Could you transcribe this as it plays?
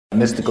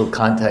Mystical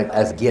contact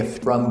as a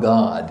gift from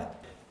God.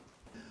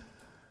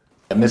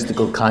 A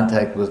mystical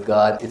contact with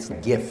God, it's a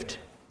gift.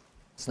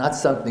 It's not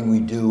something we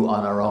do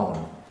on our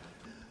own.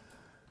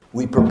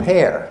 We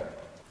prepare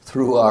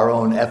through our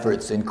own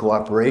efforts in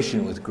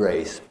cooperation with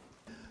grace.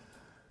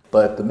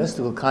 But the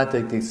mystical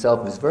contact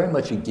itself is very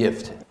much a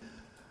gift.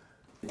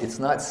 It's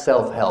not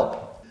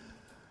self-help.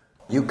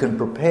 You can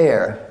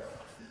prepare,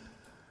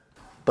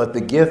 but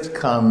the gift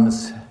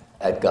comes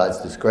at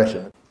God's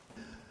discretion.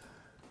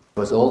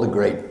 Because all the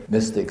great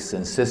mystics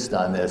insist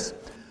on this.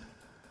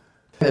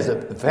 There's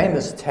a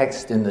famous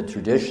text in the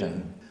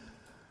tradition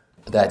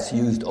that's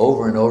used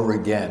over and over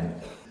again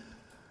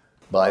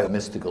by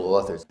mystical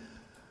authors.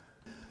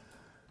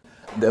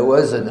 There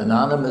was an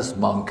anonymous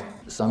monk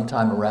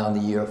sometime around the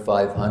year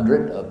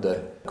 500 of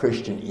the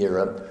Christian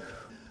era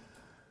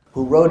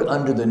who wrote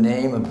under the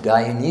name of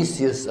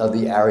Dionysius of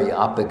the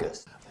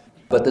Areopagus.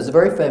 But there's a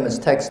very famous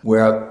text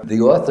where the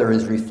author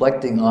is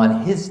reflecting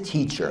on his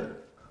teacher,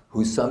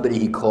 who's somebody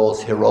he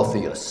calls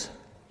Hierotheus,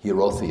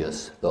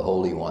 the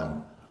Holy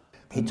One.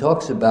 He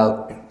talks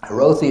about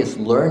Hierotheus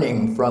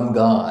learning from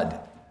God,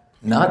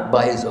 not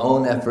by his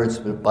own efforts,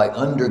 but by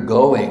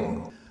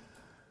undergoing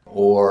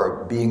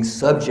or being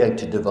subject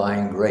to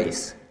divine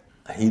grace.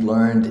 He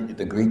learned,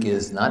 the Greek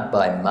is, not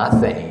by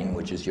mathein,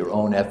 which is your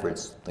own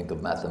efforts, think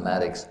of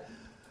mathematics,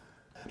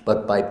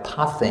 but by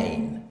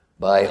pathein,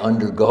 by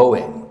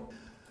undergoing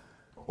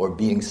or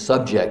being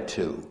subject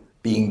to,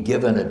 being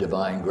given a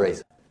divine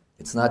grace.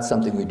 It's not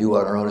something we do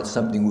on our own, it's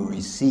something we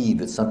receive,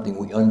 it's something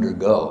we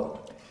undergo.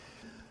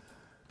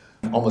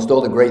 Almost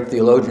all the great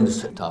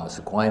theologians, Thomas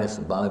Aquinas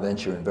and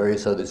Bonaventure and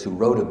various others who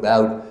wrote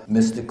about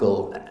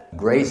mystical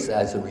grace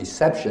as a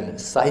reception,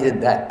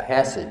 cited that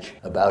passage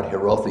about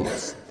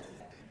Hierotheus.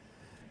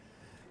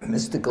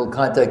 Mystical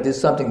contact is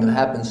something that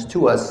happens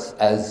to us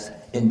as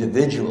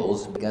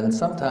individuals, and it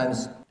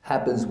sometimes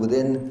happens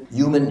within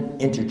human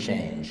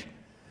interchange,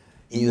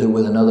 either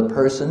with another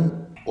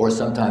person or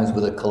sometimes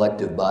with a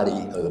collective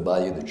body, or the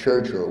body of the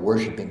church, or a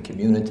worshiping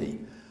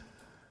community.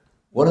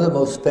 One of the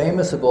most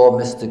famous of all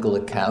mystical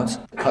accounts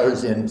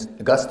occurs in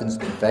Augustine's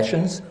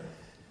Confessions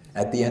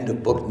at the end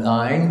of Book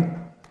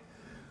 9,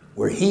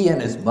 where he and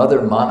his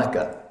mother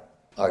Monica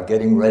are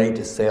getting ready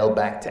to sail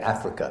back to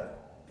Africa.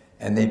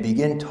 And they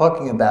begin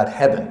talking about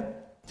heaven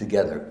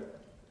together.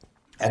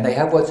 And they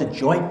have what's a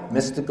joint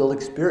mystical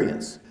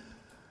experience,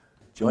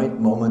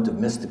 joint moment of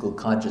mystical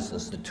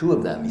consciousness, the two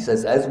of them. He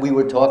says, as we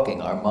were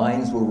talking, our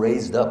minds were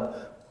raised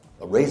up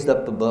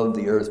above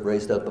the earth,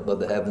 raised up above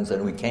the heavens,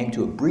 and we came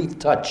to a brief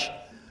touch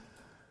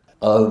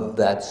of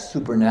that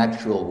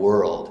supernatural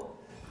world,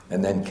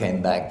 and then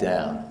came back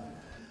down.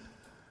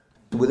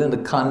 Within the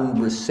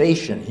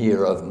conversation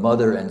here of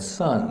mother and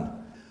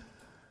son,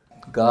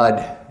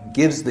 God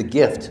gives the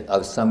gift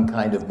of some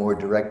kind of more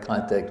direct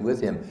contact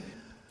with him.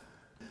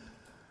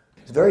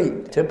 It's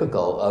very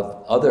typical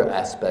of other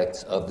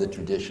aspects of the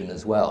tradition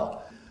as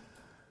well.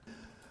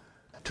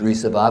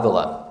 Teresa of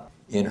Avila,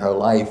 in her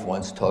life,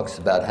 once talks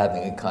about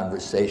having a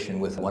conversation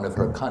with one of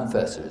her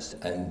confessors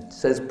and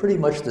says pretty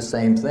much the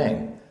same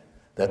thing.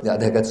 That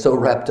they got so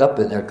wrapped up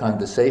in their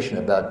conversation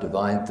about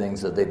divine things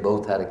that they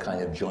both had a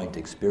kind of joint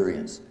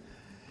experience.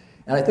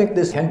 And I think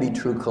this can be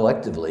true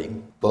collectively,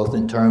 both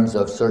in terms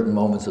of certain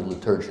moments of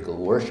liturgical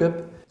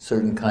worship,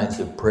 certain kinds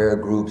of prayer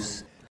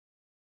groups